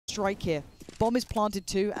strike here. Bomb is planted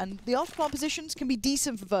too, and the afterplant positions can be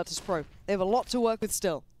decent for Virtus Pro. They have a lot to work with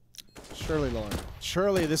still. Surely, Lauren.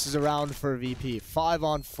 Surely this is a round for VP. 5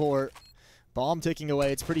 on 4. Bomb ticking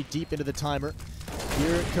away. It's pretty deep into the timer.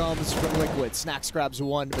 Here it comes from Liquid. Snacks grabs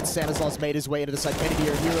one, but Stanislaus made his way into the side. Kennedy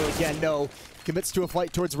or Hero again, no. Commits to a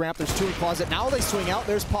flight towards ramp. There's two in closet. Now they swing out.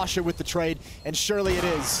 There's Pasha with the trade, and surely it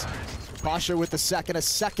is. Pasha with the second, a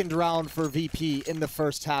second round for VP in the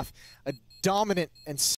first half. A dominant and